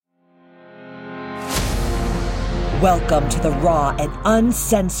Welcome to the raw and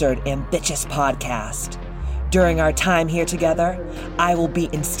uncensored Ambitious Podcast. During our time here together, I will be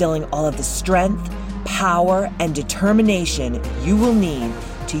instilling all of the strength, power, and determination you will need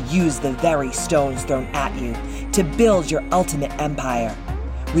to use the very stones thrown at you to build your ultimate empire.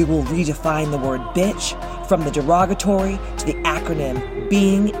 We will redefine the word bitch from the derogatory to the acronym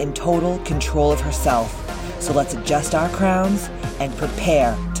being in total control of herself. So let's adjust our crowns and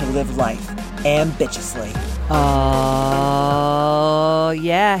prepare to live life ambitiously. Oh,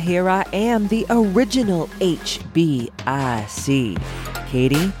 yeah, here I am, the original HBIC,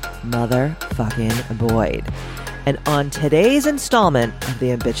 Katie motherfucking Boyd. And on today's installment of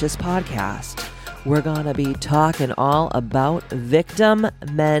the Ambitious Podcast, we're going to be talking all about victim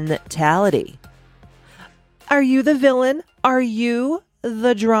mentality. Are you the villain? Are you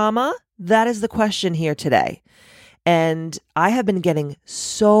the drama? That is the question here today. And I have been getting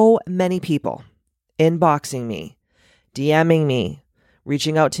so many people inboxing me, DMing me,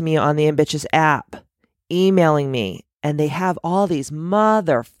 reaching out to me on the Ambitious app, emailing me, and they have all these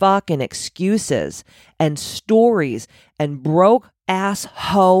motherfucking excuses and stories and broke ass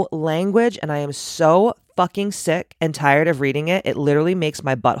hoe language. And I am so fucking sick and tired of reading it. It literally makes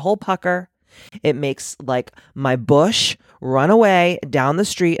my butthole pucker. It makes like my bush run away down the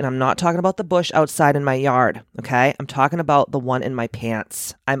street. And I'm not talking about the bush outside in my yard. Okay. I'm talking about the one in my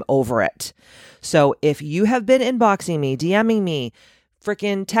pants. I'm over it. So if you have been inboxing me, DMing me,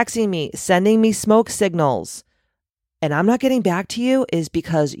 freaking texting me, sending me smoke signals, and I'm not getting back to you, is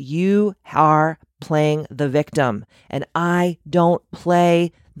because you are playing the victim. And I don't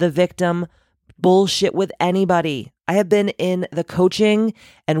play the victim bullshit with anybody. I have been in the coaching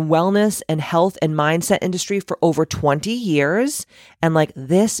and wellness and health and mindset industry for over 20 years. And like,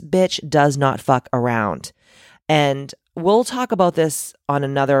 this bitch does not fuck around. And we'll talk about this on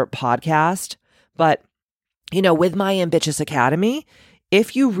another podcast. But, you know, with my Ambitious Academy,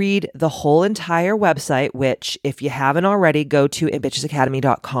 if you read the whole entire website, which if you haven't already, go to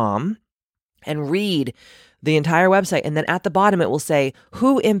ambitiousacademy.com and read the entire website. And then at the bottom, it will say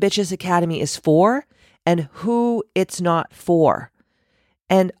who Ambitious Academy is for and who it's not for.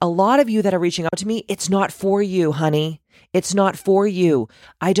 And a lot of you that are reaching out to me, it's not for you, honey. It's not for you.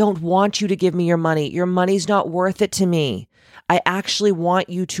 I don't want you to give me your money. Your money's not worth it to me. I actually want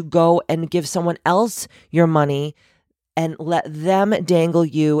you to go and give someone else your money and let them dangle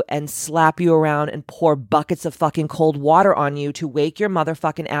you and slap you around and pour buckets of fucking cold water on you to wake your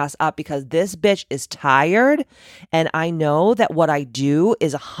motherfucking ass up, because this bitch is tired. And I know that what I do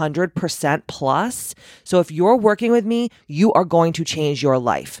is 100% plus. So if you're working with me, you are going to change your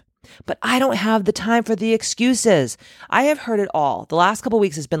life. But I don't have the time for the excuses. I have heard it all. The last couple of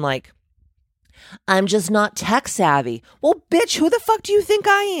weeks has been like, I'm just not tech savvy. Well, bitch, who the fuck do you think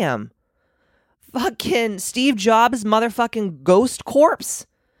I am? Fucking Steve Jobs' motherfucking ghost corpse.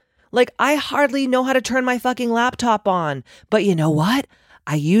 Like, I hardly know how to turn my fucking laptop on. But you know what?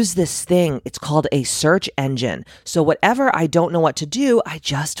 I use this thing. It's called a search engine. So whatever I don't know what to do, I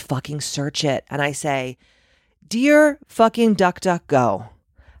just fucking search it. And I say, dear fucking DuckDuckGo,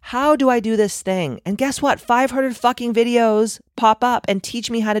 how do I do this thing? And guess what? 500 fucking videos pop up and teach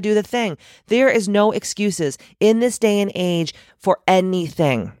me how to do the thing. There is no excuses in this day and age for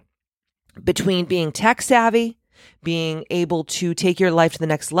anything. Between being tech savvy, being able to take your life to the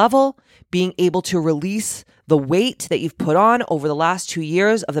next level, being able to release the weight that you've put on over the last 2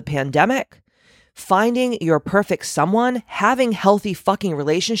 years of the pandemic, finding your perfect someone, having healthy fucking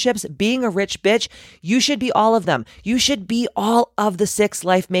relationships, being a rich bitch, you should be all of them. You should be all of the 6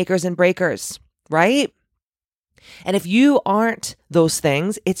 life makers and breakers, right? And if you aren't those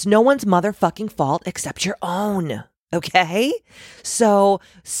things, it's no one's motherfucking fault except your own. Okay? So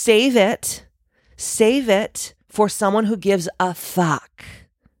save it for someone who gives a fuck.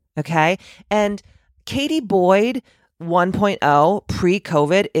 Okay? And Katie Boyd 1.0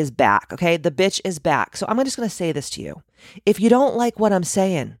 pre-COVID is back. Okay? The bitch is back. So I'm just going to say this to you. If you don't like what I'm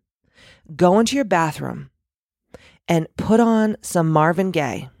saying, go into your bathroom and put on some Marvin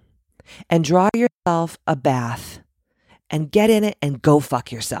Gaye and draw yourself a bath and get in it and go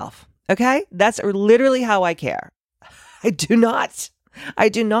fuck yourself. Okay? That's literally how I care. I do not,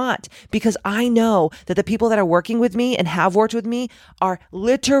 because I know that the people that are working with me and have worked with me are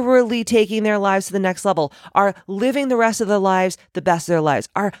literally taking their lives to the next level, are living the rest of their lives, the best of their lives,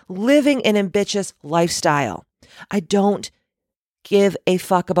 are living an ambitious lifestyle. I don't give a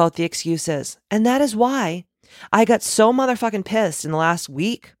fuck about the excuses. And that is why I got so motherfucking pissed in the last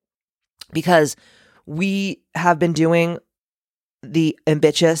week, because we have been doing the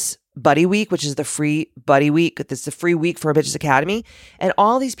Ambitious Buddy Week, which is the free Buddy Week. This is a free week for Bitches Academy. And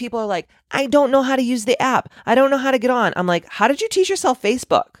all these people are like, I don't know how to use the app. I don't know how to get on. I'm like, how did you teach yourself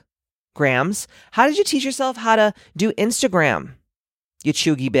Facebook, Grams? How did you teach yourself how to do Instagram, you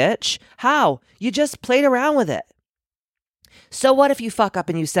chuggy bitch? How? You just played around with it. So what if you fuck up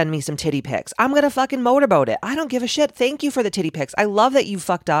and you send me some titty pics? I'm going to fucking motorboat it. I don't give a shit. Thank you for the titty pics. I love that you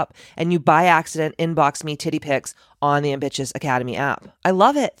fucked up and you by accident inbox me titty pics on the Ambitious Academy app. I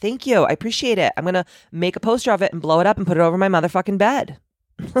love it. Thank you. I appreciate it. I'm going to make a poster of it and blow it up and put it over my motherfucking bed.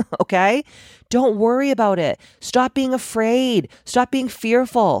 Okay? Don't worry about it. Stop being afraid. Stop being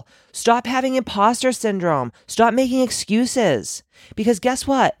fearful. Stop having imposter syndrome. Stop making excuses. Because guess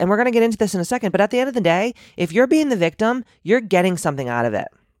what? And we're going to get into this in a second, but at the end of the day, if you're being the victim, you're getting something out of it.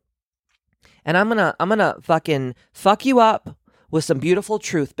 And I'm going to fucking fuck you up with some beautiful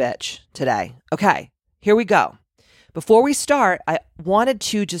truth, bitch, today. Okay, here we go. Before we start, I wanted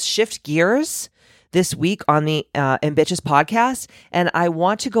to just shift gears this week on the Ambitious podcast, and I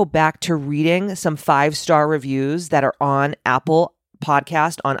want to go back to reading some 5-star reviews that are on Apple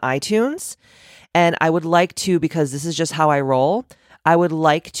Podcast on iTunes. And I would like to, because this is just how I roll, I would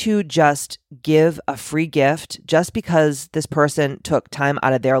like to just give a free gift just because this person took time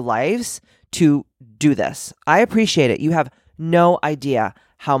out of their lives to do this. I appreciate it. You have no idea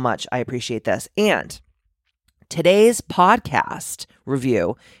how much I appreciate this. And today's podcast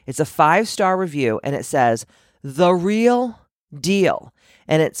review, it's a 5-star review, and it says, The Real Deal.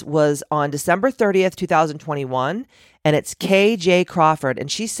 And it was on December 30th, 2021, and it's KJ Crawford.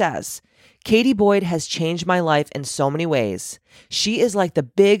 And she says, Katie Boyd has changed my life in so many ways. She is like the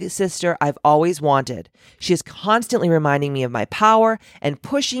big sister I've always wanted. She is constantly reminding me of my power and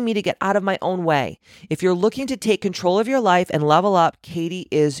pushing me to get out of my own way. If you're looking to take control of your life and level up, Katie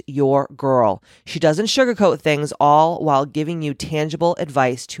is your girl. She doesn't sugarcoat things, all while giving you tangible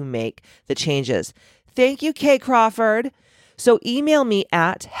advice to make the changes. Thank you, Kay Crawford. So email me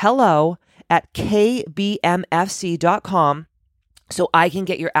at hello@kbmfc.com so I can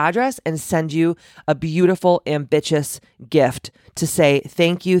get your address and send you a beautiful, ambitious gift to say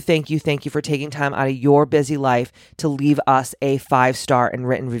thank you for taking time out of your busy life to leave us a 5-star and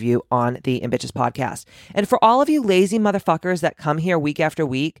written review on the Ambitious podcast. And for all of you lazy motherfuckers that come here week after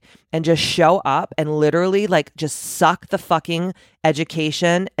week and just show up and literally like just suck the fucking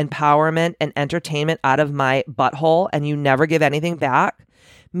education, empowerment, and entertainment out of my butthole and you never give anything back,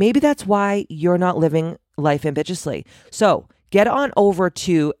 maybe that's why you're not living life ambitiously. So get on over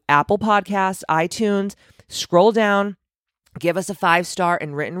to Apple Podcasts, iTunes, scroll down, give us a 5-star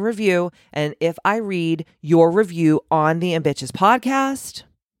and written review. And if I read your review on the Ambitious podcast,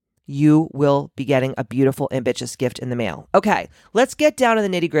 you will be getting a beautiful Ambitious gift in the mail. Okay, let's get down to the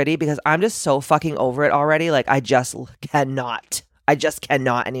nitty gritty because I'm just so fucking over it already. Like I just cannot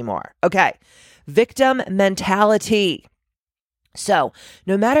anymore. Okay, victim mentality. So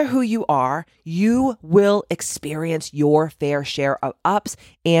no matter who you are, you will experience your fair share of ups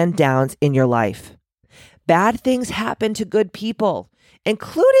and downs in your life. Bad things happen to good people,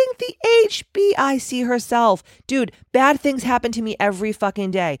 including the HBIC herself. Dude, bad things happen to me every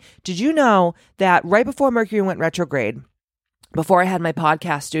fucking day. Did you know that right before Mercury went retrograde, before I had my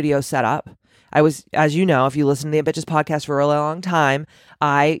podcast studio set up, I was, as you know, if you listen to the Ambitious podcast for a really long time,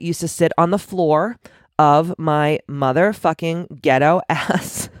 I used to sit on the floor of my motherfucking ghetto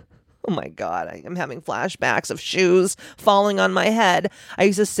ass. Oh my God, I'm having flashbacks of shoes falling on my head. I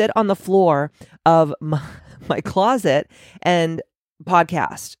used to sit on the floor of my closet and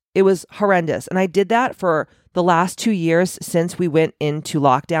podcast. It was horrendous. And I did that for the last 2 years since we went into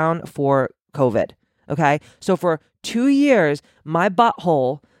lockdown for COVID. Okay. So for 2 years, my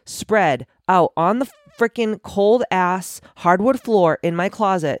butthole spread out on the freaking cold ass hardwood floor in my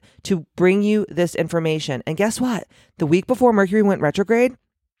closet to bring you this information. And guess what? The week before Mercury went retrograde,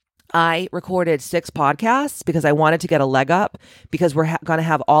 I recorded 6 podcasts because I wanted to get a leg up because we're going to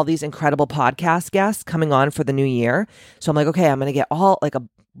have all these incredible podcast guests coming on for the new year. So I'm like, okay, I'm going to get all like a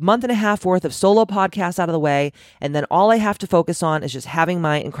month and a half worth of solo podcasts out of the way. And then all I have to focus on is just having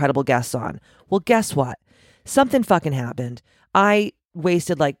my incredible guests on. Well, guess what? Something fucking happened. I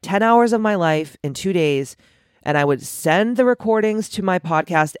wasted like 10 hours of my life in 2 days. And I would send the recordings to my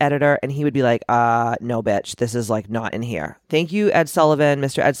podcast editor and he would be like, no, bitch, this is like not in here. Thank you, Ed Sullivan,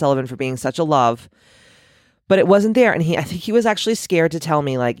 Mr. Ed Sullivan, for being such a love. But it wasn't there. And I think he was actually scared to tell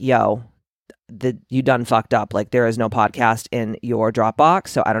me like, yo, you done fucked up. Like there is no podcast in your Dropbox.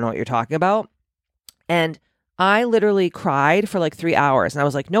 So I don't know what you're talking about. And I literally cried for like 3 hours. And I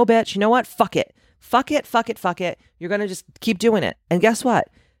was like, no, bitch, you know what? Fuck it. Fuck it. You're going to just keep doing it. And guess what?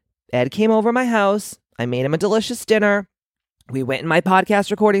 Ed came over my house. I made him a delicious dinner. We went in my podcast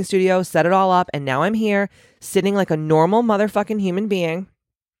recording studio, set it all up, and now I'm here sitting like a normal motherfucking human being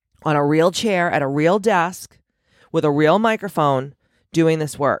on a real chair at a real desk with a real microphone doing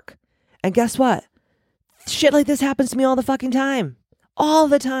this work. And guess what? Shit like this happens to me all the fucking time. All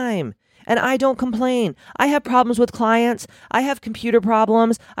the time. And I don't complain. I have problems with clients. I have computer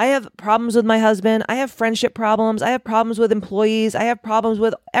problems. I have problems with my husband. I have friendship problems. I have problems with employees. I have problems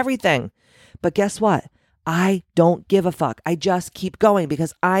with everything. But guess what? I don't give a fuck. I just keep going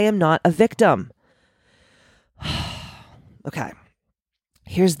because I am not a victim. Okay.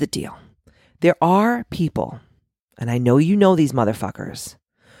 Here's the deal. There are people, and I know you know these motherfuckers,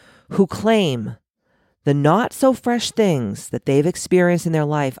 who claim the not so fresh things that they've experienced in their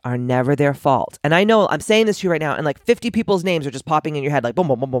life are never their fault. And I know I'm saying this to you right now, and like 50 people's names are just popping in your head like boom,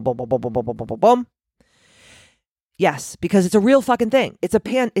 boom, boom, boom, boom, boom, boom, boom, boom, boom, boom, boom. Yes, because it's a real fucking thing.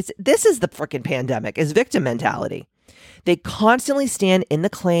 This is the freaking pandemic, is victim mentality. They constantly stand in the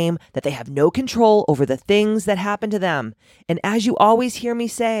claim that they have no control over the things that happen to them. And as you always hear me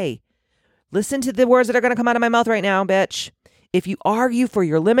say, listen to the words that are going to come out of my mouth right now, bitch. If you argue for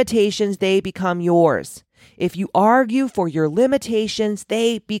your limitations, they become yours. If you argue for your limitations,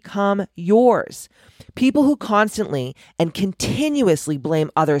 they become yours. People who constantly and continuously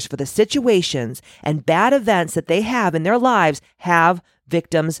blame others for the situations and bad events that they have in their lives have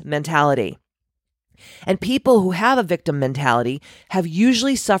victim's mentality. And people who have a victim mentality have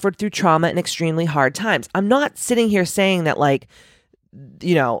usually suffered through trauma and extremely hard times. I'm not sitting here saying that like,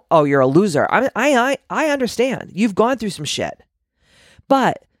 you know, oh, you're a loser. I understand. You've gone through some shit.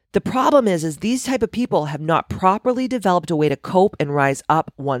 But the problem is these type of people have not properly developed a way to cope and rise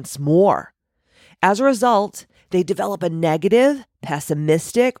up once more. As a result, they develop a negative,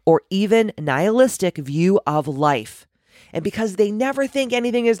 pessimistic, or even nihilistic view of life. And because they never think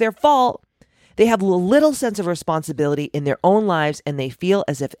anything is their fault, they have a little sense of responsibility in their own lives, and they feel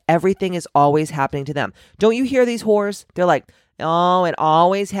as if everything is always happening to them. Don't you hear these whores? They're like, oh, it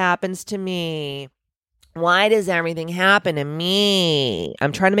always happens to me. Why does everything happen to me?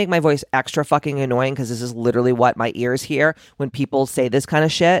 I'm trying to make my voice extra fucking annoying because this is literally what my ears hear when people say this kind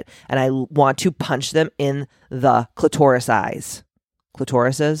of shit, and I want to punch them in the clitoris eyes.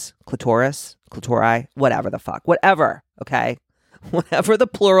 Clitorises? Clitoris? Clitori? Whatever the fuck. Whatever, okay? Whatever the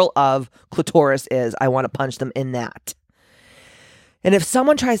plural of clitoris is, I want to punch them in that. And if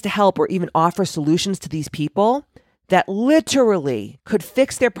someone tries to help or even offer solutions to these people that literally could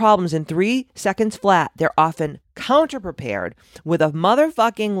fix their problems in 3 seconds flat, they're often counter-prepared with a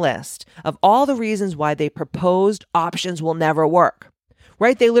motherfucking list of all the reasons why they proposed options will never work.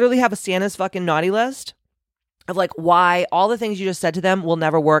 Right? They literally have a Santa's fucking naughty list of like why all the things you just said to them will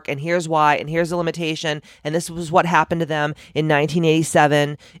never work, and here's why, and here's the limitation, and this was what happened to them in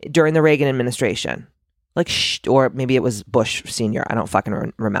 1987 during the Reagan administration. Like, or maybe it was Bush Sr. I don't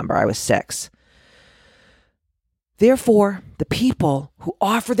fucking remember. I was 6. Therefore, the people who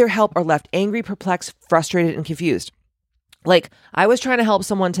offer their help are left angry, perplexed, frustrated, and confused. Like, I was trying to help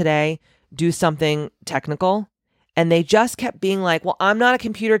someone today do something technical, and they just kept being like, well, I'm not a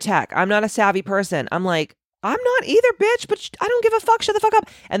computer tech. I'm not a savvy person. I'm like, I'm not either, bitch, but I don't give a fuck. Shut the fuck up.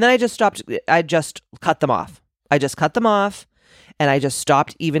 And then I just cut them off. I just cut them off, and I just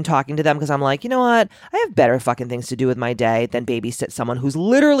stopped even talking to them because I'm like, you know what? I have better fucking things to do with my day than babysit someone who's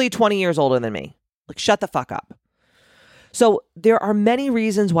literally 20 years older than me. Like, shut the fuck up. So there are many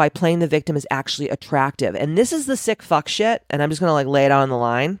reasons why playing the victim is actually attractive. And this is the sick fuck shit. And I'm just going to like lay it out on the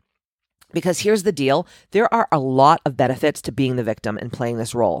line. Because here's the deal. There are a lot of benefits to being the victim and playing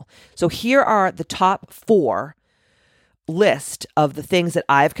this role. So here are the top 4 list of the things that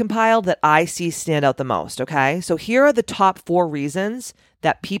I've compiled that I see stand out the most. Okay. So here are the top 4 reasons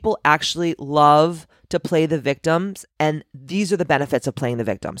that people actually love to play the victims. And these are the benefits of playing the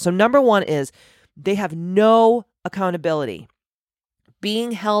victim. So number 1 is they have no accountability.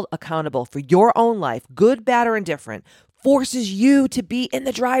 Being held accountable for your own life, good, bad, or indifferent, forces you to be in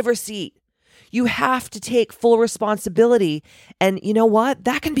the driver's seat. You have to take full responsibility. And you know what?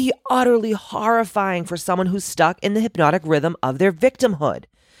 That can be utterly horrifying for someone who's stuck in the hypnotic rhythm of their victimhood.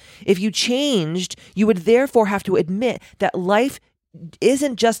 If you changed, you would therefore have to admit that life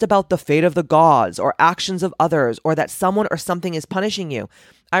isn't just about the fate of the gods or actions of others or that someone or something is punishing you.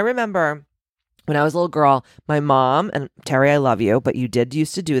 I remember when I was a little girl, my mom, and Terry, I love you, but you did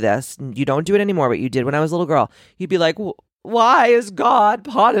used to do this. You don't do it anymore, but you did when I was a little girl. You'd be like, why is God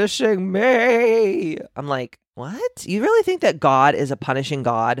punishing me? I'm like, what? You really think that God is a punishing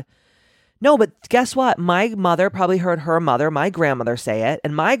God? No, but guess what? My mother probably heard her mother, my grandmother say it,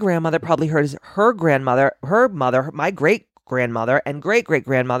 and my grandmother probably heard her grandmother, her mother, my great grandmother and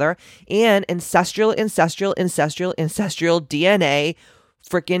great-great-grandmother and ancestral DNA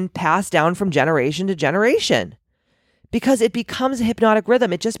freaking passed down from generation to generation. Because it becomes a hypnotic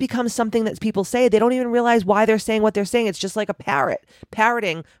rhythm. It just becomes something that people say. They don't even realize why they're saying what they're saying. It's just like a parrot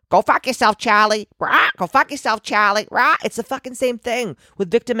parroting, go fuck yourself, Charlie. Rah, go fuck yourself, Charlie. Rah. It's the fucking same thing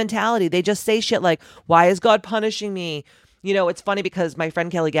with victim mentality. They just say shit like, why is God punishing me? You know, it's funny because my friend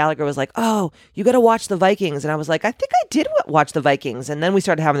Kelly Gallagher was like, oh, you got to watch the Vikings. And I was like, I think I did watch the Vikings. And then we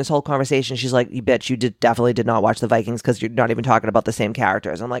started having this whole conversation. She's like, you bitch, you definitely did not watch the Vikings because you're not even talking about the same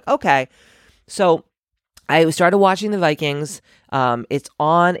characters. I'm like, okay. So I started watching the Vikings. It's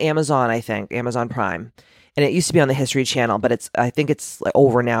on Amazon, I think, Amazon Prime. And it used to be on the History Channel, but I think it's like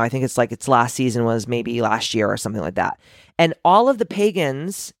over now. I think it's like its last season was maybe last year or something like that. And all of the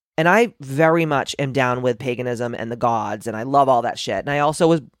pagans, and I very much am down with paganism and the gods, and I love all that shit. And I also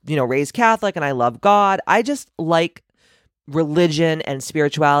was, raised Catholic, and I love God. I just like religion and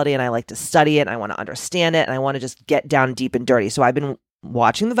spirituality, and I like to study it, and I want to understand it, and I want to just get down deep and dirty. So I've been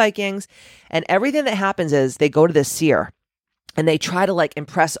watching the Vikings, and everything that happens is they go to this seer and they try to like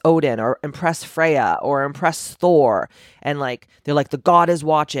impress Odin or impress Freya or impress Thor, and like they're like, the god is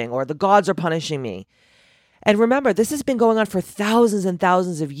watching or the gods are punishing me. And remember, this has been going on for thousands and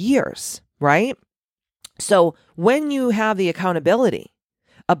thousands of years, right? So when you have the accountability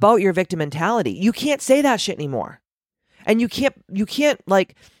about your victim mentality, you can't say that shit anymore. And you can't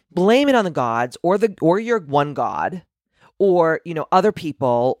like blame it on the gods or your one god, or, other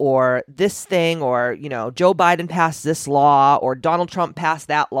people, or this thing, or, Joe Biden passed this law, or Donald Trump passed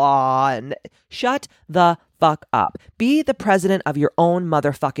that law, and shut the fuck up. Be the president of your own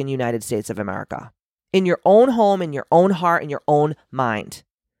motherfucking United States of America. In your own home, in your own heart, in your own mind.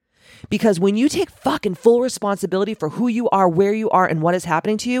 Because when you take fucking full responsibility for who you are, where you are, and what is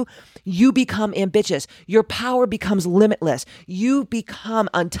happening to you, you become ambitious. Your power becomes limitless. You become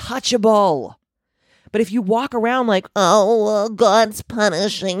untouchable. But if you walk around like, oh, God's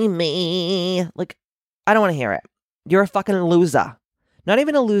punishing me, like, I don't want to hear it. You're a fucking loser. Not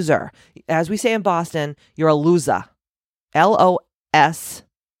even a loser. As we say in Boston, you're a loser. L-O-S-A-H.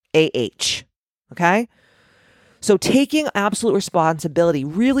 Okay? So taking absolute responsibility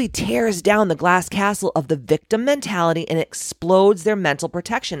really tears down the glass castle of the victim mentality and explodes their mental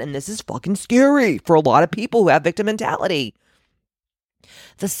protection. And this is fucking scary for a lot of people who have victim mentality.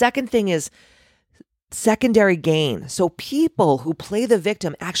 The second thing is secondary gain. So people who play the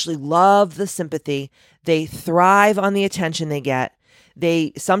victim actually love the sympathy. They thrive on the attention they get.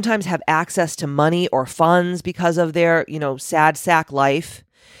 They sometimes have access to money or funds because of their, sad sack life.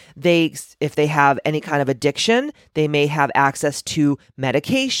 If they have any kind of addiction, they may have access to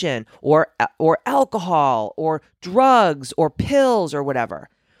medication or alcohol or drugs or pills or whatever.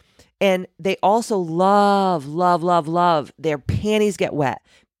 And they also love their panties get wet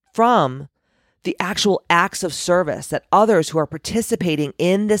from the actual acts of service that others who are participating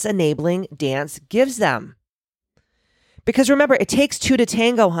in this enabling dance gives them. Because remember, it takes two to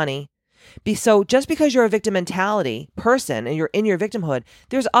tango, honey. So just because you're a victim mentality person and you're in your victimhood,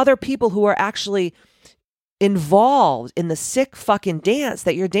 there's other people who are actually involved in the sick fucking dance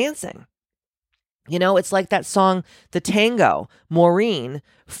that you're dancing. It's like that song, The Tango, Maureen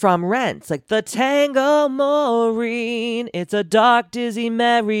from Rent. It's like, the tango, Maureen, it's a dark, dizzy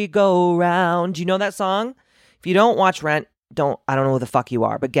merry-go-round. Do you know that song? If you don't watch Rent, I don't know who the fuck you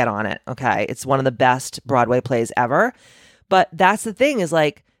are, but get on it, okay? It's one of the best Broadway plays ever. But that's the thing is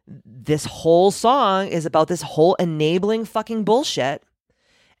like, this whole song is about this whole enabling fucking bullshit.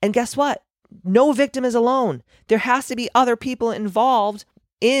 And guess what? No victim is alone. There has to be other people involved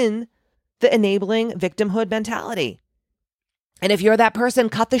in the enabling victimhood mentality. And if you're that person,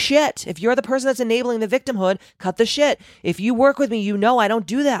 cut the shit. If you're the person that's enabling the victimhood, cut the shit. If you work with me, I don't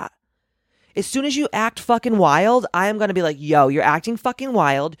do that. As soon as you act fucking wild, I am going to be like, yo, you're acting fucking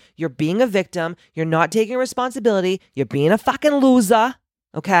wild. You're being a victim. You're not taking responsibility. You're being a fucking loser.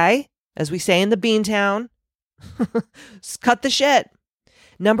 Okay? As we say in the Beantown. Cut the shit.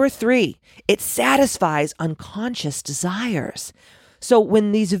 Number 3, it satisfies unconscious desires. So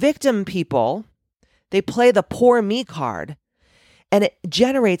when these victim people, they play the poor me card, and it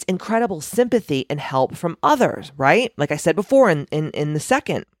generates incredible sympathy and help from others, right? Like I said before in the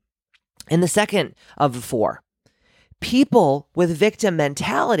second of the 4. People with victim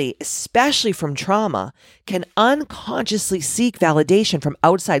mentality, especially from trauma, can unconsciously seek validation from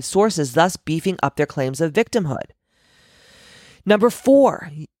outside sources, thus beefing up their claims of victimhood. Number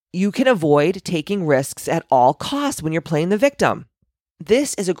 4, you can avoid taking risks at all costs when you're playing the victim.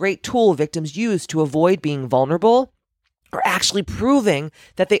 This is a great tool victims use to avoid being vulnerable are actually proving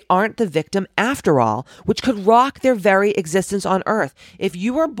that they aren't the victim after all, which could rock their very existence on earth. If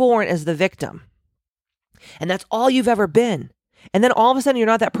you were born as the victim and that's all you've ever been, and then all of a sudden you're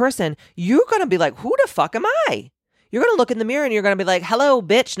not that person, you're going to be like, who the fuck am I? You're going to look in the mirror and you're going to be like, hello,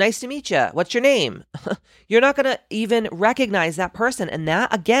 bitch, nice to meet you. What's your name? You're not going to even recognize that person. And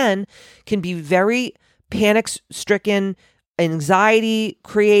that, again, can be very panic-stricken,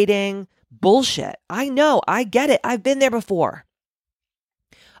 anxiety-creating bullshit. I know. I get it. I've been there before.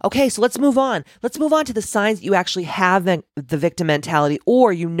 Okay, so let's move on. Let's move on to the signs that you actually have the victim mentality,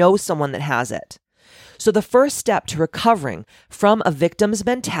 or you know someone that has it. So the first step to recovering from a victim's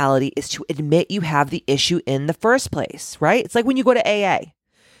mentality is to admit you have the issue in the first place, right? It's like when you go to AA.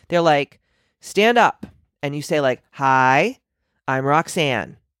 They're like, stand up. And you say like, hi, I'm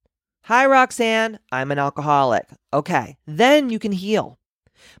Roxanne. Hi, Roxanne, I'm an alcoholic. Okay, then you can heal.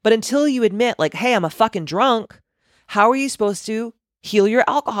 But until you admit like, hey, I'm a fucking drunk, how are you supposed to heal your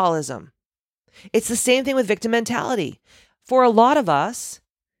alcoholism? It's the same thing with victim mentality. For a lot of us,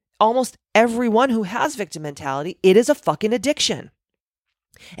 almost everyone who has victim mentality, it is a fucking addiction.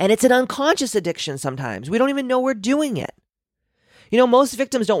 And it's an unconscious addiction sometimes. We don't even know we're doing it. You know, most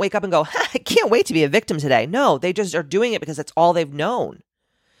victims don't wake up and go, I can't wait to be a victim today. No, they just are doing it because that's all they've known.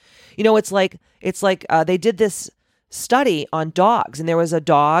 You know, it's like they did this study on dogs, and there was a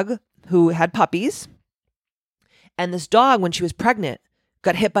dog who had puppies. And this dog, when she was pregnant,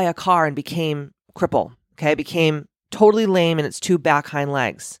 got hit by a car and became crippled. Okay, became totally lame in its two back hind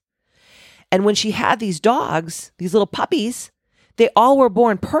legs. And when she had these dogs, these little puppies, they all were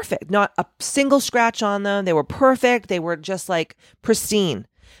born perfect, not a single scratch on them. They were perfect. They were just like pristine.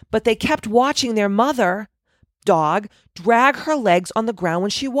 But they kept watching their mother dog drag her legs on the ground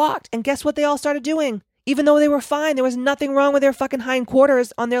when she walked. And guess what they all started doing? Even though they were fine, there was nothing wrong with their fucking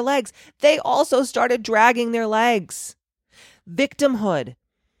hindquarters on their legs. They also started dragging their legs. Victimhood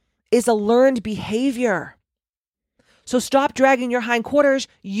is a learned behavior. So stop dragging your hindquarters.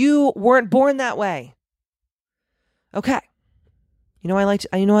 You weren't born that way. Okay. I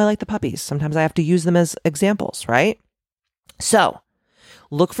like the puppies. Sometimes I have to use them as examples, right? So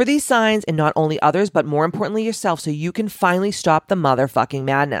look for these signs in not only others, but more importantly yourself, so you can finally stop the motherfucking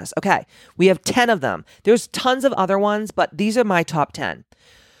madness. Okay. We have 10 of them. There's tons of other ones, but these are my top 10.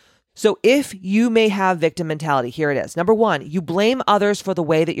 So if you may have victim mentality, here it is. Number 1, you blame others for the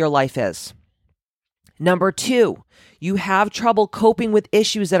way that your life is. Number 2, you have trouble coping with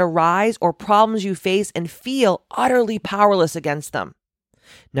issues that arise or problems you face and feel utterly powerless against them.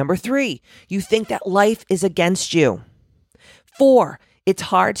 Number 3, you think that life is against you. 4, it's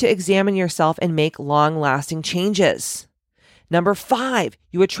hard to examine yourself and make long-lasting changes. Number 5,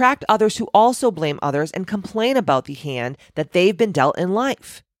 you attract others who also blame others and complain about the hand that they've been dealt in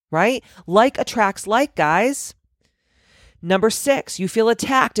life, right? Like attracts like, guys. Number 6, you feel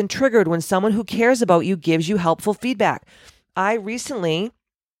attacked and triggered when someone who cares about you gives you helpful feedback. I recently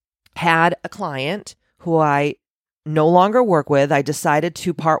had a client who I no longer work with. I decided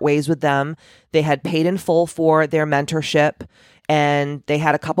to part ways with them. They had paid in full for their mentorship, and they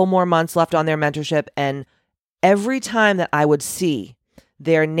had a couple more months left on their mentorship. And every time that I would see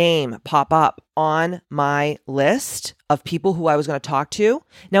their name pop up on my list of people who I was going to talk to.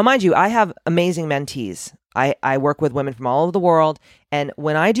 Now, mind you, I have amazing mentees. I work with women from all over the world. And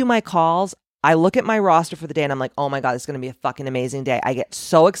when I do my calls, I look at my roster for the day and I'm like, oh my God, it's going to be a fucking amazing day. I get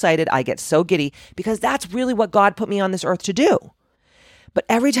so excited. I get so giddy because that's really what God put me on this earth to do. But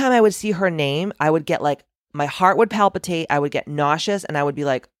every time I would see her name, I would get like, my heart would palpitate. I would get nauseous and I would be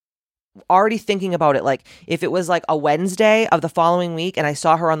like, already thinking about it. Like if it was like a Wednesday of the following week and I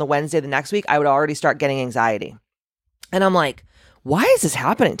saw her on the Wednesday the next week, I would already start getting anxiety. And I'm like, why is this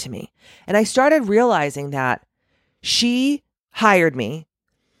happening to me? And I started realizing that she hired me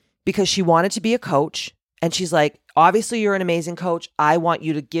because she wanted to be a coach. And she's like, obviously you're an amazing coach. I want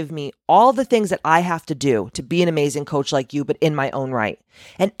you to give me all the things that I have to do to be an amazing coach like you, but in my own right.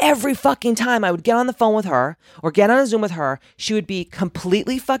 And every fucking time I would get on the phone with her or get on a Zoom with her, she would be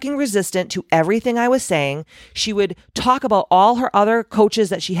completely fucking resistant to everything I was saying. She would talk about all her other coaches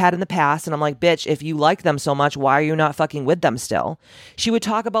that she had in the past. And I'm like, bitch, if you like them so much, why are you not fucking with them still? She would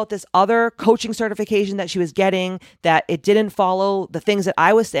talk about this other coaching certification that she was getting, that it didn't follow the things that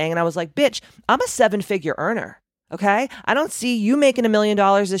I was saying. And I was like, bitch, I'm a 7-figure earner. Okay? I don't see you making $1 million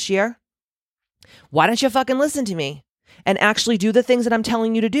this year. Why don't you fucking listen to me and actually do the things that I'm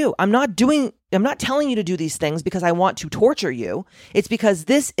telling you to do? I'm not telling you to do these things because I want to torture you. It's because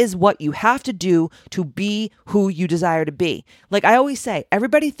this is what you have to do to be who you desire to be. Like I always say,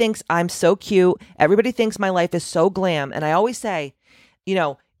 everybody thinks I'm so cute. Everybody thinks my life is so glam. And I always say,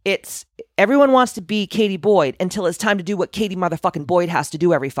 it's everyone wants to be Katie Boyd until it's time to do what Katie motherfucking Boyd has to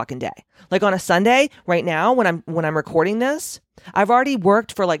do every fucking day. Like on a Sunday right now when I'm recording this, I've already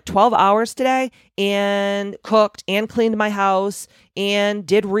worked for like 12 hours today and cooked and cleaned my house and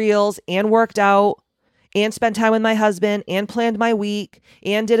did reels and worked out and spent time with my husband and planned my week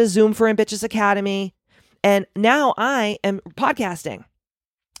and did a Zoom for Ambitious Academy. And now I am podcasting.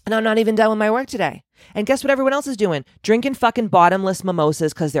 And I'm not even done with my work today. And guess what everyone else is doing? Drinking fucking bottomless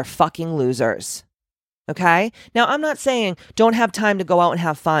mimosas because they're fucking losers. Okay? Now, I'm not saying don't have time to go out and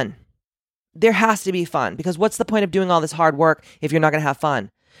have fun. There has to be fun, because what's the point of doing all this hard work if you're not going to have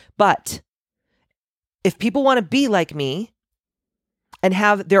fun? But if people want to be like me and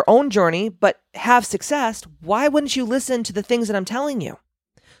have their own journey, but have success, why wouldn't you listen to the things that I'm telling you?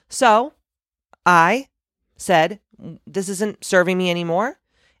 So I said, this isn't serving me anymore.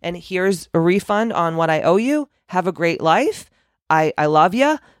 And here's a refund on what I owe you. Have a great life. I love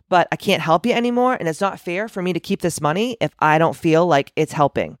you, but I can't help you anymore. And it's not fair for me to keep this money if I don't feel like it's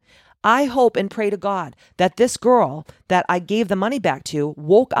helping. I hope and pray to God that this girl that I gave the money back to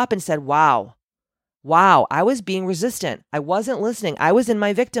woke up and said, wow, I was being resistant. I wasn't listening. I was in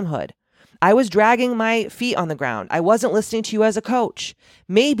my victimhood. I was dragging my feet on the ground. I wasn't listening to you as a coach.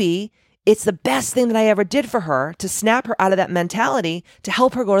 Maybe it's the best thing that I ever did for her to snap her out of that mentality to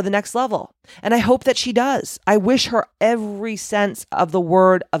help her go to the next level. And I hope that she does. I wish her every sense of the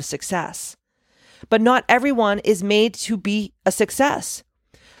word of success. But not everyone is made to be a success.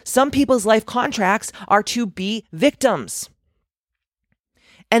 Some people's life contracts are to be victims.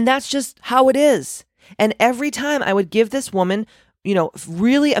 And that's just how it is. And every time I would give this woman,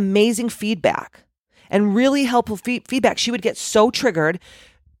 really amazing feedback and really helpful feedback, she would get so triggered.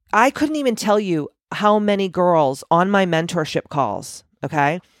 I couldn't even tell you how many girls on my mentorship calls,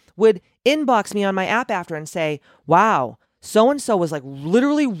 would inbox me on my app after and say, wow, so-and-so was like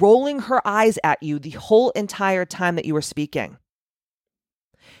literally rolling her eyes at you the whole entire time that you were speaking.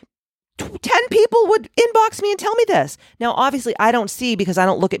 10 people would inbox me and tell me this. Now, obviously, I don't see, because I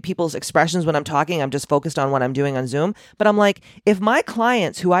don't look at people's expressions when I'm talking. I'm just focused on what I'm doing on Zoom. But I'm like, if my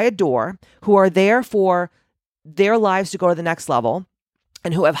clients who I adore, who are there for their lives to go to the next level,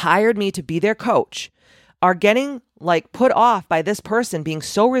 and who have hired me to be their coach, are getting like put off by this person being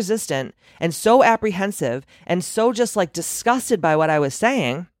so resistant and so apprehensive and so just like disgusted by what I was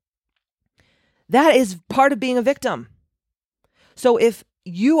saying, that is part of being a victim. So if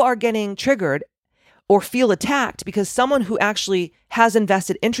you are getting triggered or feel attacked because someone who actually has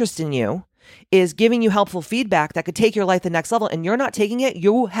invested interest in you is giving you helpful feedback that could take your life to the next level and you're not taking it,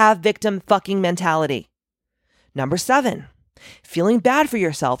 you have victim fucking mentality. Number 7. Feeling bad for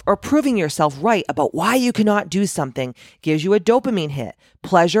yourself or proving yourself right about why you cannot do something gives you a dopamine hit,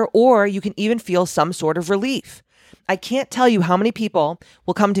 pleasure, or you can even feel some sort of relief. I can't tell you how many people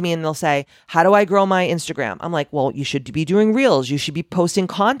will come to me and they'll say, how do I grow my Instagram? I'm like, well, you should be doing reels. You should be posting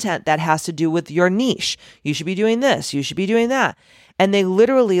content that has to do with your niche. You should be doing this. You should be doing that. And they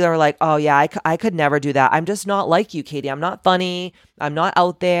literally are like, oh yeah, I could never do that. I'm just not like you, Katie. I'm not funny. I'm not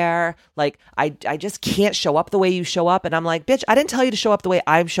out there. Like, I just can't show up the way you show up. And I'm like, bitch, I didn't tell you to show up the way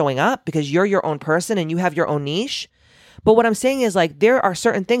I'm showing up because you're your own person and you have your own niche. But what I'm saying is like, there are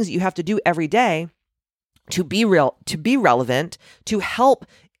certain things that you have to do every day to be real, to be relevant, to help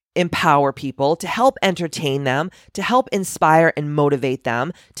empower people, to help entertain them, to help inspire and motivate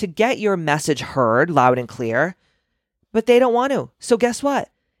them, to get your message heard loud and clear. But they don't want to. So guess what?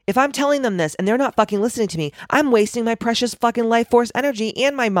 If I'm telling them this and they're not fucking listening to me, I'm wasting my precious fucking life force energy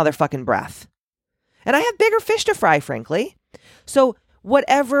and my motherfucking breath. And I have bigger fish to fry, frankly. So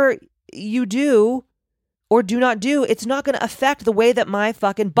whatever you do or do not do, it's not going to affect the way that my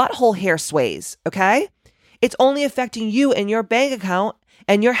fucking butthole hair sways, okay? It's only affecting you and your bank account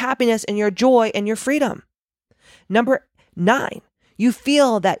and your happiness and your joy and your freedom. Number 9, you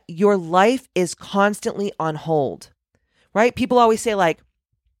feel that your life is constantly on hold. Right? People always say like,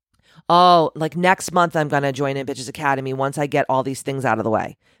 oh, like next month I'm going to join Ambitious Academy once I get all these things out of the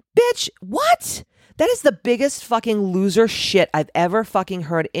way. Bitch, what? That is the biggest fucking loser shit I've ever fucking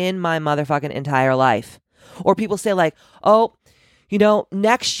heard in my motherfucking entire life. Or people say like, oh,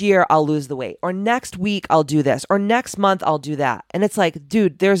 next year I'll lose the weight, or next week I'll do this, or next month I'll do that. And it's like,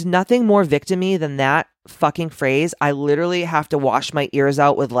 dude, there's nothing more victim-y than that fucking phrase. I literally have to wash my ears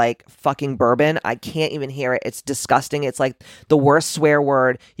out with like fucking bourbon. I can't even hear it. It's disgusting. It's like the worst swear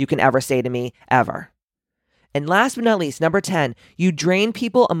word you can ever say to me ever. And last but not least, number 10, you drain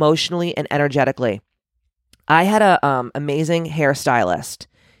people emotionally and energetically. I had a amazing hairstylist.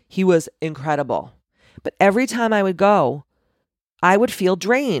 He was incredible. But every time I would go, I would feel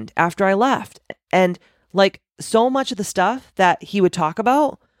drained after I left. And like so much of the stuff that he would talk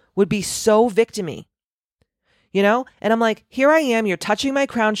about would be so victim-y, you know? And I'm like, here I am, you're touching my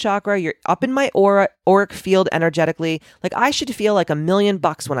crown chakra, you're up in my auric field energetically. Like, I should feel like $1 million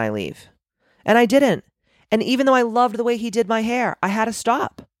when I leave. And I didn't. And even though I loved the way he did my hair, I had to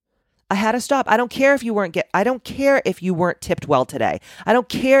stop. I don't care if you weren't tipped well today. I don't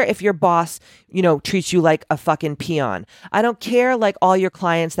care if your boss, treats you like a fucking peon. I don't care like all your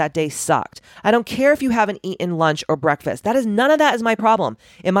clients that day sucked. I don't care if you haven't eaten lunch or breakfast. None of that is my problem.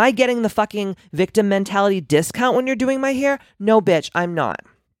 Am I getting the fucking victim mentality discount when you're doing my hair? No, bitch, I'm not.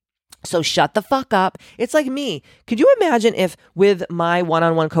 So shut the fuck up. It's like me. Could you imagine if with my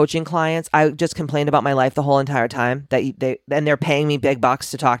one-on-one coaching clients, I just complained about my life the whole entire time and they're paying me big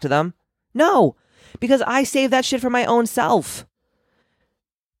bucks to talk to them? No, because I save that shit for my own self.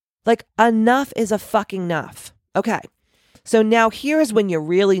 Like, enough is a fucking enough. Okay. So now here's when you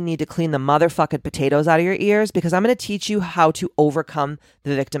really need to clean the motherfucking potatoes out of your ears, because I'm going to teach you how to overcome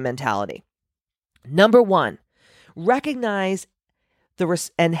the victim mentality. Number 1, recognize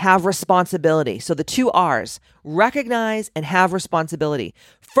and have responsibility. So the 2 R's, recognize and have responsibility.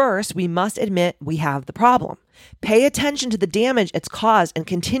 First, we must admit we have the problem. Pay attention to the damage it's caused and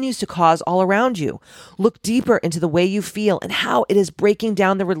continues to cause all around you. Look deeper into the way you feel and how it is breaking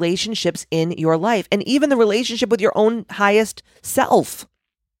down the relationships in your life and even the relationship with your own highest self.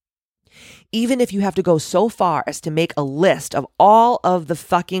 Even if you have to go so far as to make a list of all of the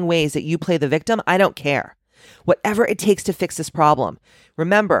fucking ways that you play the victim, I don't care. Whatever it takes to fix this problem.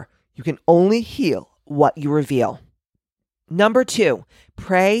 Remember, you can only heal what you reveal. Number 2,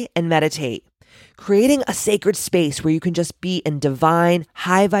 pray and meditate. Creating a sacred space where you can just be in divine,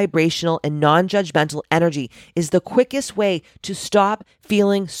 high vibrational, and non-judgmental energy is the quickest way to stop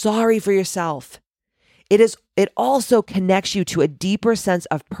feeling sorry for yourself. It also connects you to a deeper sense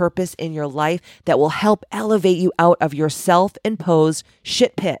of purpose in your life that will help elevate you out of your self-imposed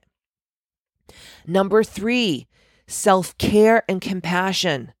shit pit. Number 3, self-care and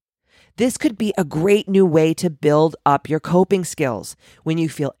compassion. This could be a great new way to build up your coping skills. When you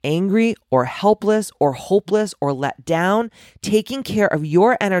feel angry or helpless or hopeless or let down, taking care of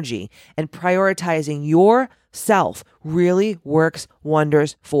your energy and prioritizing yourself really works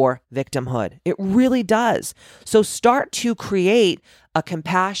wonders for victimhood. It really does. So start to create a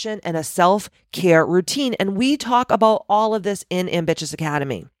compassion and a self-care routine. And we talk about all of this in Ambitious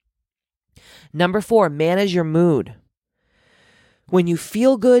Academy. Number 4, manage your mood. When you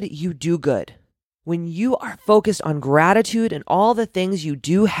feel good, you do good. When you are focused on gratitude and all the things you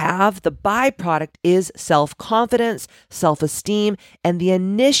do have, the byproduct is self-confidence, self-esteem, and the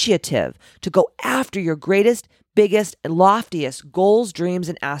initiative to go after your greatest, biggest, and loftiest goals, dreams,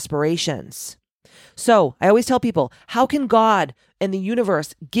 and aspirations. So I always tell people, how can God and the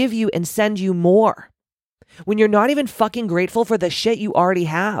universe give you and send you more when you're not even fucking grateful for the shit you already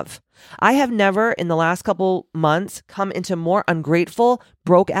have? I have never in the last couple months come into more ungrateful,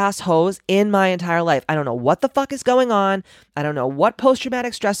 broke ass hoes in my entire life. I don't know what the fuck is going on. I don't know what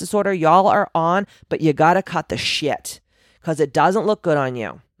post-traumatic stress disorder y'all are on, but you gotta cut the shit because it doesn't look good on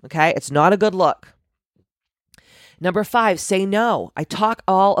you. Okay? It's not a good look. Number 5, say no. I talk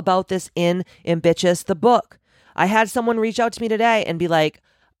all about this in Ambitious, the book. I had someone reach out to me today and be like,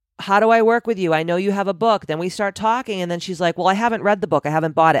 how do I work with you? I know you have a book. Then we start talking and then she's like, well, I haven't read the book. I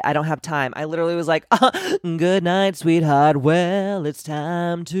haven't bought it. I don't have time. I literally was like, good night, sweetheart. Well, it's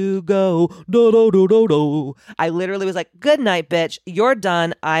time to go. Do, do, do, do, do. I literally was like, good night, bitch. You're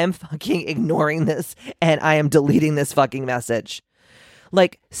done. I am fucking ignoring this and I am deleting this fucking message.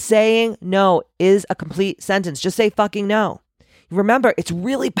 Like, saying no is a complete sentence. Just say fucking no. Remember, it's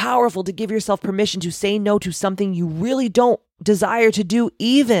really powerful to give yourself permission to say no to something you really don't desire to do,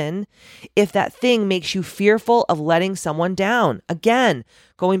 even if that thing makes you fearful of letting someone down. Again,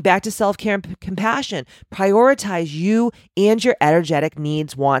 going back to self-care and compassion, prioritize you and your energetic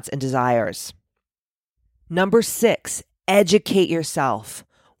needs, wants, and desires. Number 6, educate yourself.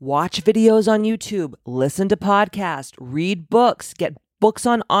 Watch videos on YouTube, listen to podcasts, read books, get books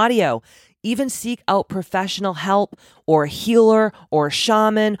on audio. Even seek out professional help or a healer or a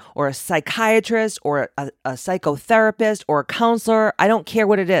shaman or a psychiatrist or a psychotherapist or a counselor. I don't care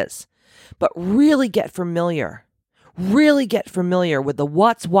what it is, but really get familiar with the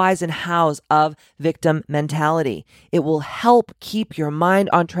what's, whys, and hows of victim mentality. It will help keep your mind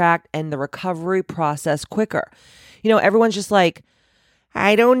on track and the recovery process quicker. Everyone's just like,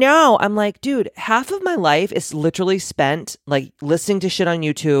 I don't know. I'm like, dude, half of my life is literally spent like listening to shit on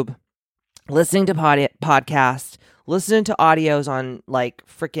YouTube, listening to podcasts, listening to audios on like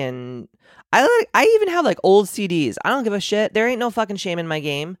freaking, I even have like old CDs. I don't give a shit. There ain't no fucking shame in my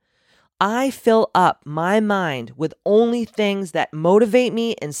game. I fill up my mind with only things that motivate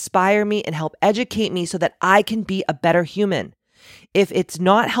me, inspire me, and help educate me so that I can be a better human. If it's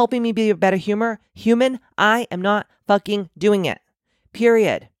not helping me be a better human, I am not fucking doing it.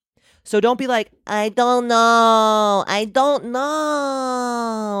 Period. So don't be like, I don't know.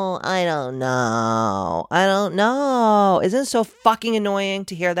 Isn't it so fucking annoying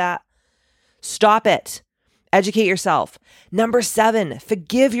to hear that? Stop it. Educate yourself. Number 7,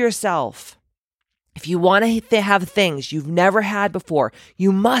 forgive yourself. If you want to have things you've never had before,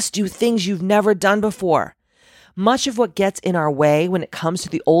 you must do things you've never done before. Much of what gets in our way when it comes to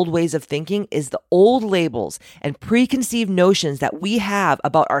the old ways of thinking is the old labels and preconceived notions that we have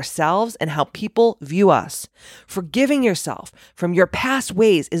about ourselves and how people view us. Forgiving yourself from your past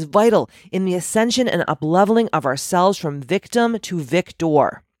ways is vital in the ascension and upleveling of ourselves from victim to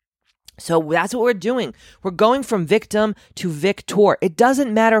victor. So that's what we're doing. We're going from victim to victor. It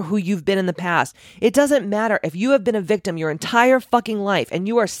doesn't matter who you've been in the past. It doesn't matter if you have been a victim your entire fucking life and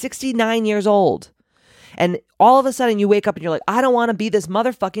you are 69 years old. And all of a sudden you wake up and you're like, I don't want to be this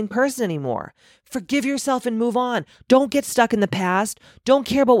motherfucking person anymore. Forgive yourself and move on. Don't get stuck in the past. Don't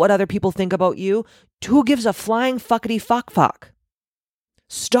care about what other people think about you. Who gives a flying fuckity fuck?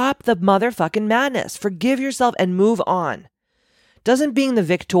 Stop the motherfucking madness. Forgive yourself and move on. Doesn't being the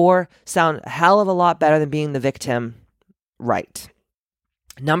victor sound a hell of a lot better than being the victim? Right.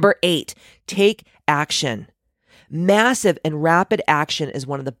 Number 8, take action. Massive and rapid action is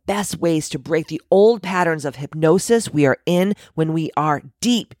one of the best ways to break the old patterns of hypnosis we are in when we are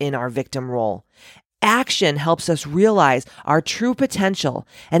deep in our victim role. Action helps us realize our true potential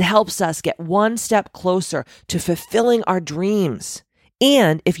and helps us get one step closer to fulfilling our dreams.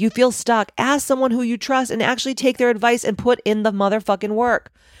 And if you feel stuck, ask someone who you trust and actually take their advice and put in the motherfucking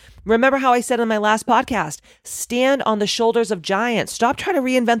work. Remember how I said in my last podcast, stand on the shoulders of giants. Stop trying to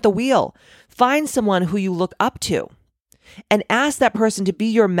reinvent the wheel. Find someone who you look up to and ask that person to be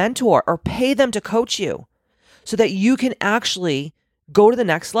your mentor or pay them to coach you so that you can actually go to the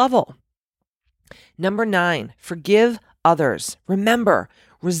next level. Number 9, forgive others. Remember,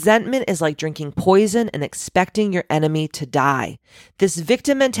 resentment is like drinking poison and expecting your enemy to die. This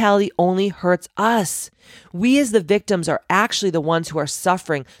victim mentality only hurts us. We as the victims are actually the ones who are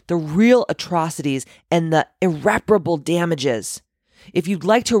suffering the real atrocities and the irreparable damages. If you'd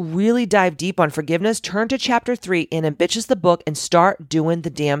like to really dive deep on forgiveness, turn to chapter 3 in Ambitious the book and start doing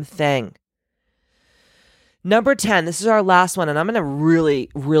the damn thing. Number 10, this is our last one, and I'm going to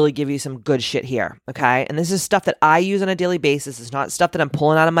really give you some good shit here, okay? And this is stuff that I use on a daily basis. It's not stuff that I'm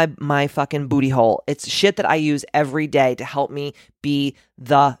pulling out of my fucking booty hole. It's shit that I use every day to help me be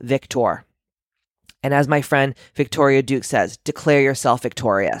the victor. And as my friend Victoria Duke says, declare yourself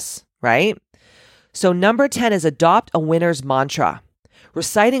victorious, right? So number 10 is adopt a winner's mantra.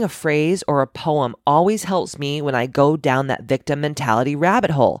 Reciting a phrase or a poem always helps me when I go down that victim mentality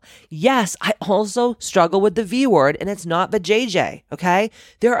rabbit hole. Yes, I also struggle with the V word, and it's not the JJ, okay?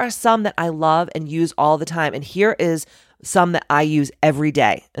 There are some that I love and use all the time, and here is some that I use every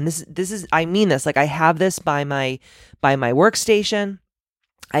day. And this is I mean this, like I have this by my workstation.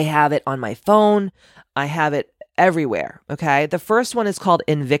 I have it on my phone. I have it everywhere, okay? The first one is called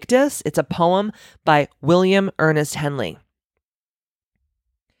Invictus. It's a poem by William Ernest Henley.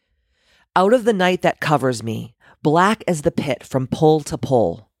 Out of the night that covers me, black as the pit from pole to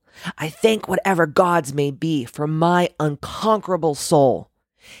pole, I thank whatever gods may be for my unconquerable soul.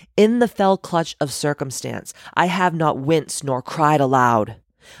 In the fell clutch of circumstance, I have not winced nor cried aloud.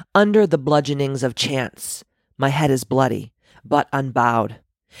 Under the bludgeonings of chance, my head is bloody, but unbowed.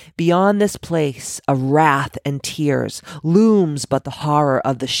 Beyond this place of wrath and tears looms but the horror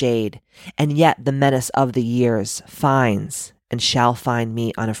of the shade, and yet the menace of the years finds and shall find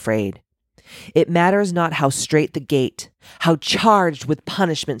me unafraid. It matters not how straight the gate, how charged with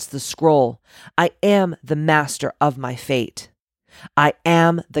punishments the scroll. I am the master of my fate. I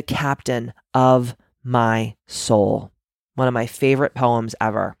am the captain of my soul. One of my favorite poems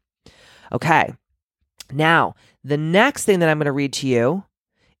ever. Okay, now the next thing that I'm going to read to you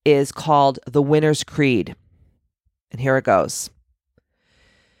is called The Winner's Creed. And here it goes.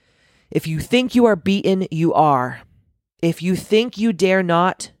 If you think you are beaten, you are. If you think you dare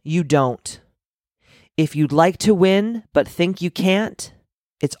not, you don't. If you'd like to win but think you can't,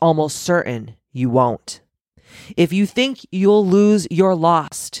 it's almost certain you won't. If you think you'll lose, you're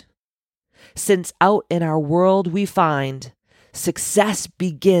lost. Since out in our world we find success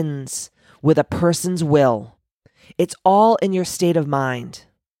begins with a person's will. It's all in your state of mind.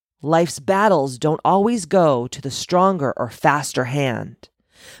 Life's battles don't always go to the stronger or faster hand.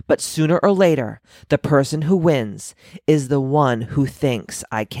 But sooner or later, the person who wins is the one who thinks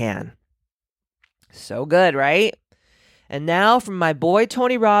I can. So good, right? And now from my boy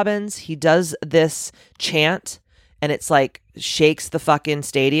Tony Robbins, he does this chant and it's like shakes the fucking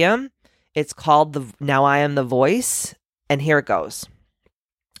stadium. It's called Now I Am the Voice. And here it goes.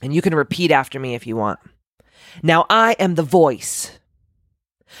 And you can repeat after me if you want. Now I am the voice.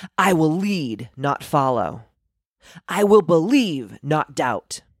 I will lead, not follow. I will believe, not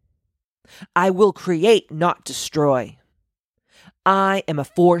doubt. I will create, not destroy. I am a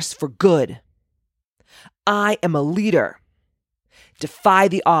force for good. I am a leader. Defy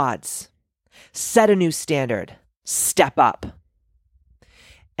the odds. Set a new standard. Step up.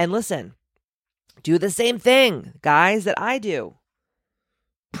 And listen, do the same thing, guys, that I do.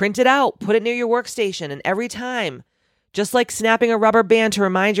 Print it out, put it near your workstation, and every time, just like snapping a rubber band to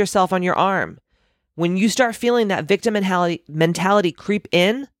remind yourself on your arm, when you start feeling that victim mentality creep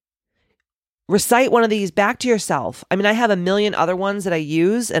in, recite one of these back to yourself. I mean, I have a million other ones that I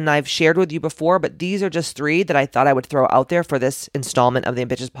use and I've shared with you before, but these are just 3 that I thought I would throw out there for this installment of the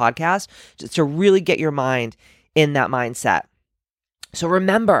Ambitious Podcast, just to really get your mind in that mindset. So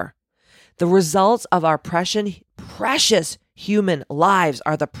remember, the results of our precious human lives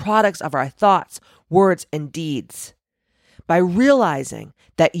are the products of our thoughts, words, and deeds. By realizing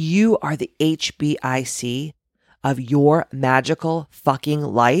that you are the HBIC of your magical fucking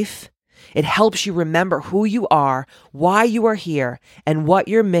life, it helps you remember who you are, why you are here, and what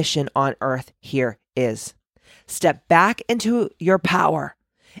your mission on earth here is. Step back into your power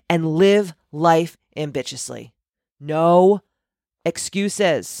and live life ambitiously. No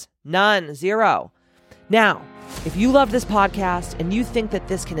excuses. None. 0. Now, if you love this podcast and you think that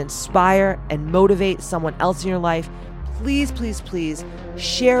this can inspire and motivate someone else in your life, please, please, please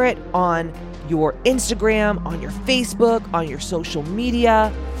share it on your Instagram, on your Facebook, on your social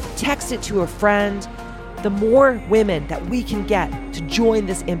media. Text it to a friend. The more women that we can get to join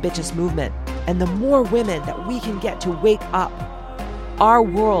this ambitious movement, and the more women that we can get to wake up, our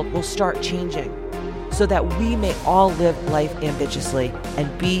world will start changing so that we may all live life ambitiously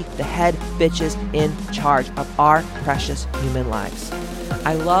and be the head bitches in charge of our precious human lives.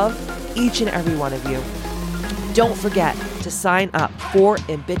 I love each and every one of you. Don't forget to sign up for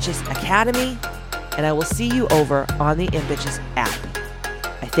Ambitious Academy, and I will see you over on the Ambitious app.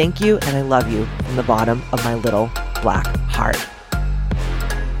 I thank you and I love you from the bottom of my little black heart.